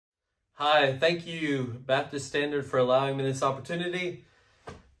Hi, thank you, Baptist Standard, for allowing me this opportunity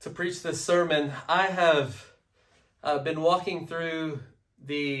to preach this sermon. I have been walking through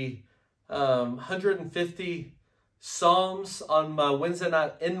the 150 Psalms on my Wednesday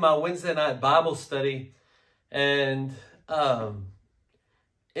night Bible study, and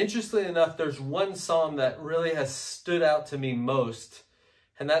interestingly enough, there's one Psalm that really has stood out to me most,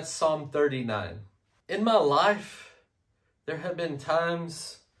 and that's Psalm 39. In my life, there have been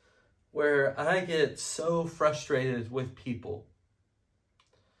times where I get so frustrated with people,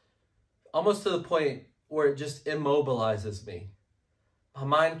 almost to the point where it just immobilizes me. My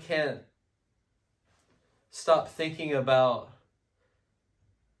mind can't stop thinking about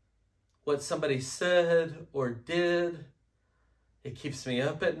what somebody said or did. It keeps me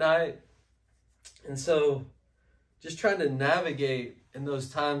up at night. And so just trying to navigate life in those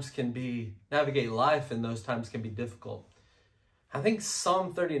times can be difficult. I think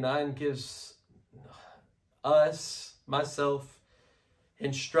Psalm 39 gives myself,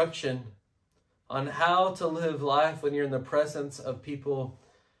 instruction on how to live life when you're in the presence of people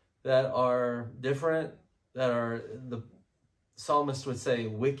that are different, that are, the psalmist would say,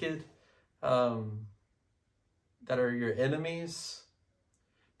 wicked, that are your enemies,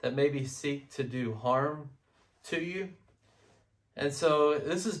 that maybe seek to do harm to you. And so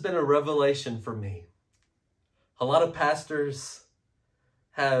this has been a revelation for me. A lot of pastors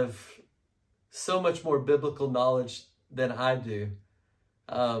have so much more biblical knowledge than I do.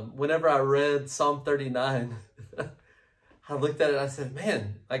 Whenever I read Psalm 39, I looked at it and I said,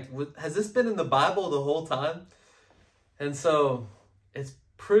 man, has this been in the Bible the whole time? And so it's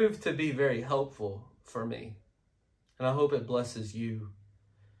proved to be very helpful for me. And I hope it blesses you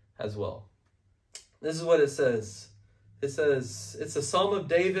as well. This is what it says. It says, it's a Psalm of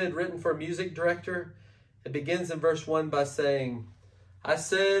David written for a music director. It begins in verse 1 by saying, I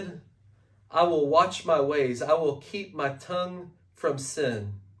said, I will watch my ways. I will keep my tongue from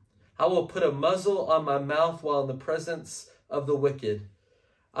sin. I will put a muzzle on my mouth while in the presence of the wicked.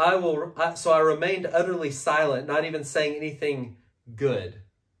 So I remained utterly silent, not even saying anything good.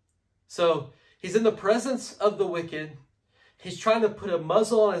 So he's in the presence of the wicked. He's trying to put a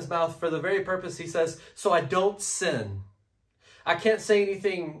muzzle on his mouth for the very purpose, he says, so I don't sin. I can't say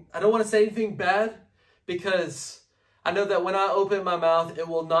anything. I don't want to say anything bad, because I know that when I open my mouth, it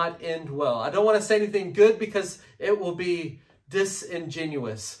will not end well. I don't want to say anything good because it will be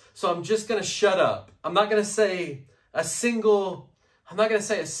disingenuous. So I'm just going to shut up. I'm not going to say a single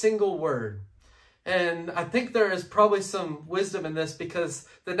word. And I think there is probably some wisdom in this, because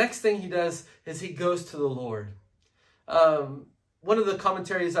the next thing he does is he goes to the Lord. One of the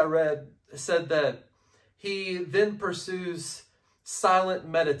commentaries I read said that he then pursues silent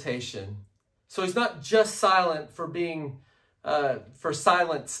meditation. So he's not just silent for being, for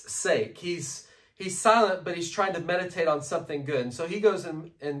silence sake. He's silent, but he's trying to meditate on something good. And so he goes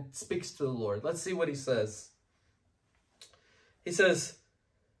and speaks to the Lord. Let's see what he says. He says,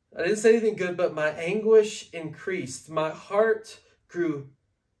 I didn't say anything good, but my anguish increased. My heart grew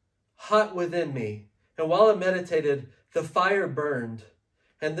hot within me. And while I meditated, the fire burned.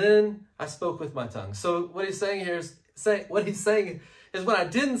 And then I spoke with my tongue. So what he's saying here is, when I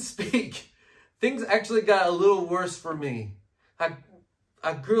didn't speak, things actually got a little worse for me. I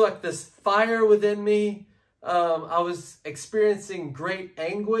grew like this fire within me. I was experiencing great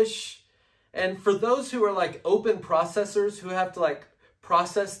anguish. And for those who are like open processors, who have to like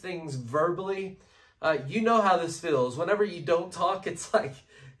process things verbally, you know how this feels. Whenever you don't talk, it's like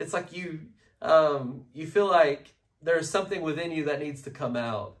you feel like there's something within you that needs to come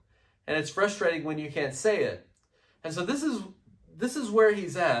out. And it's frustrating when you can't say it. And so this is where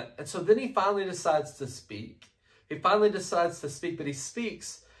he's at. And so then he finally decides to speak. But he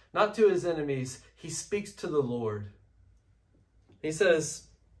speaks not to his enemies. He speaks to the Lord. He says,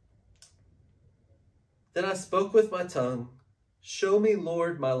 then I spoke with my tongue. Show me,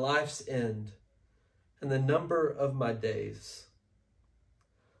 Lord, my life's end and the number of my days.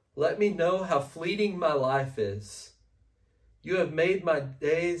 Let me know how fleeting my life is. You have made my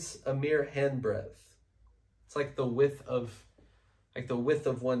days a mere handbreadth. It's like the width of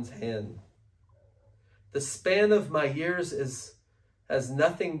one's hand. The span of my years is as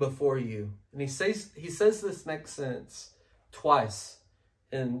nothing before you. And he says this next sentence twice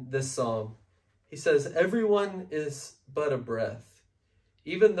in this psalm. He says, everyone is but a breath,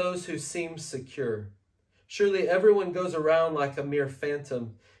 even those who seem secure. Surely everyone goes around like a mere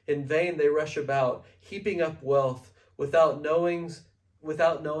phantom. In vain they rush about, heaping up wealth without knowing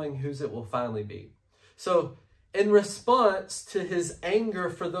whose it will finally be. So in response to his anger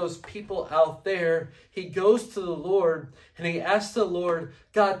for those people out there, he goes to the Lord and he asks the Lord,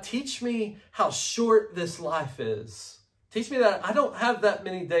 God, teach me how short this life is. Teach me that I don't have that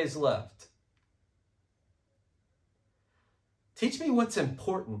many days left. Teach me what's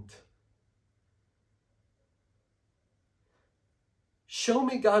important. Show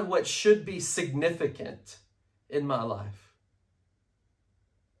me, God, what should be significant in my life.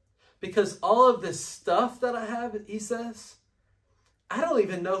 Because all of this stuff that I have, he says, I don't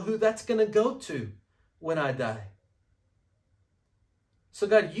even know who that's going to go to when I die. So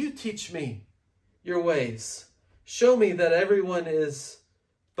God, you teach me your ways. Show me that everyone is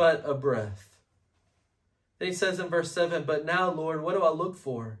but a breath. Then he says in verse 7, but now, Lord, what do I look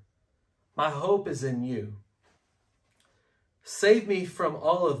for? My hope is in you. Save me from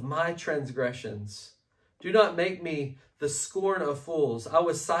all of my transgressions. Do not make me the scorn of fools. I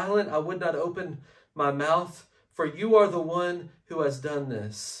was silent, I would not open my mouth, for you are the one who has done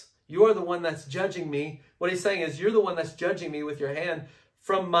this. You are the one that's judging me. What he's saying is, you're the one that's judging me with your hand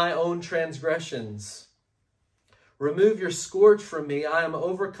from my own transgressions. Remove your scourge from me. I am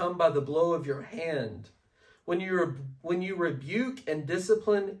overcome by the blow of your hand. When you rebuke and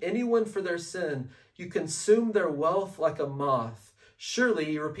discipline anyone for their sin, you consume their wealth like a moth. Surely,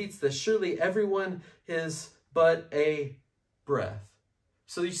 he repeats this, surely everyone is but a breath.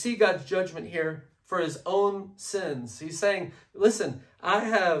 So you see God's judgment here for his own sins. He's saying, listen, I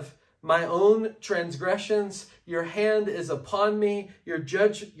have my own transgressions. Your hand is upon me. Your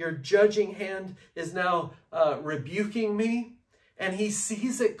judging hand is now rebuking me. And he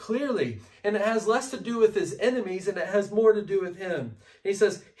sees it clearly. And it has less to do with his enemies and it has more to do with him. And he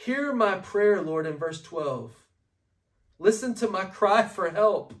says, hear my prayer, Lord, in verse 12. Listen to my cry for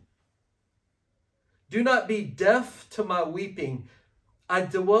help. Do not be deaf to my weeping. I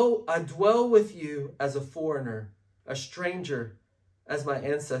dwell with you as a foreigner, a stranger, as my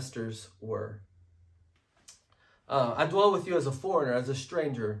ancestors were. I dwell with you as a foreigner, as a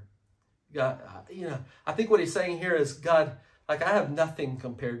stranger. God, I think what he's saying here is, God, like, I have nothing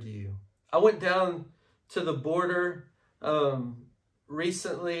compared to you. I went down to the border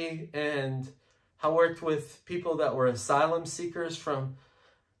recently, and I worked with people that were asylum seekers from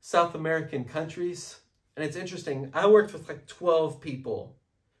South American countries. And it's interesting. I worked with like 12 people,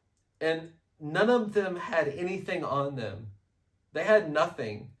 and none of them had anything on them. They had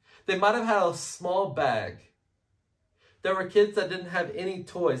nothing. They might have had a small bag. There were kids that didn't have any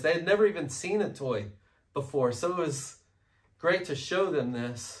toys. They had never even seen a toy before. So it was great to show them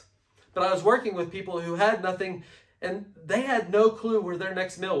this. But I was working with people who had nothing, and they had no clue where their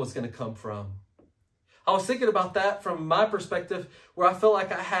next meal was going to come from. I was thinking about that from my perspective, where I felt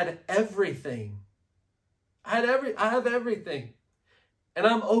like I had everything. I have everything. And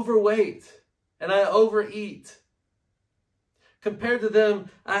I'm overweight, and I overeat. Compared to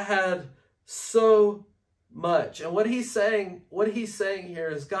them, I had so much. And what he's saying here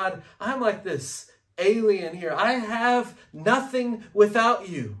is, God, I'm like this alien here. I have nothing without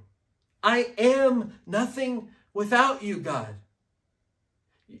you. I am nothing without you, God.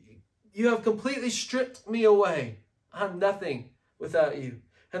 You have completely stripped me away. I'm nothing without you.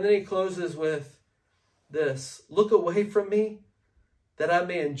 And then he closes with this: look away from me that I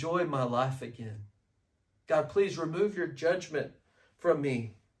may enjoy my life again. God, please remove your judgment from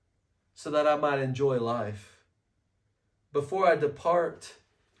me so that I might enjoy life before I depart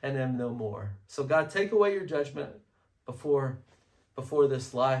and am no more. So God, take away your judgment before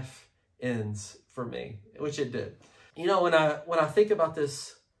this life ends for me, which it did. You know, when I think about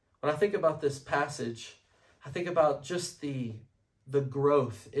this passage, I think about just the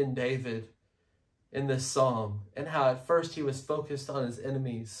growth in David in this psalm, and how at first he was focused on his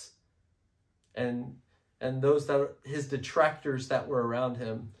enemies and those that his detractors that were around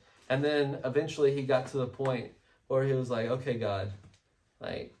him. And then eventually he got to the point where he was like, okay, God,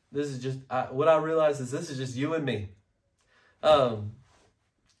 like, this is just, what I realized is this is just you and me.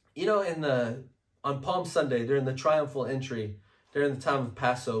 You know, on Palm Sunday, during the triumphal entry, during the time of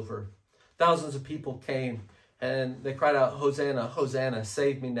Passover, thousands of people came and they cried out, Hosanna, Hosanna,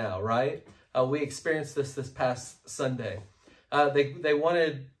 save me now, right? We experienced this past Sunday. They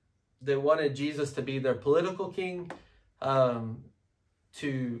wanted Jesus to be their political king,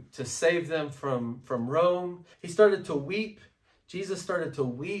 to save them from Rome. He started to weep. Jesus started to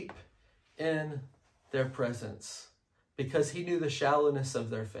weep in their presence because he knew the shallowness of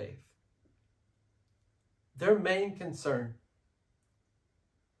their faith. Their main concern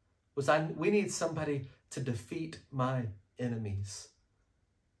was, we need somebody to defeat my enemies.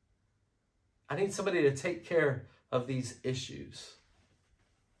 I need somebody to take care of these issues.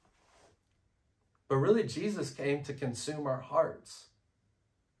 But really, Jesus came to consume our hearts.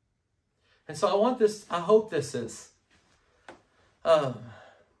 And so I hope this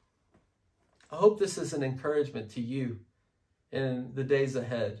is an encouragement to you in the days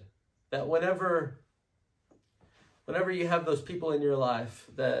ahead. That whenever you have those people in your life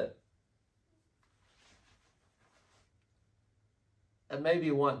that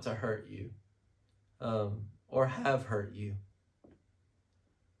maybe want to hurt you, or have hurt you,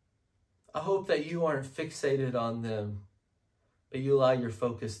 I hope that you aren't fixated on them, but you allow your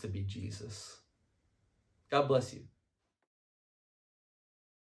focus to be Jesus. God bless you.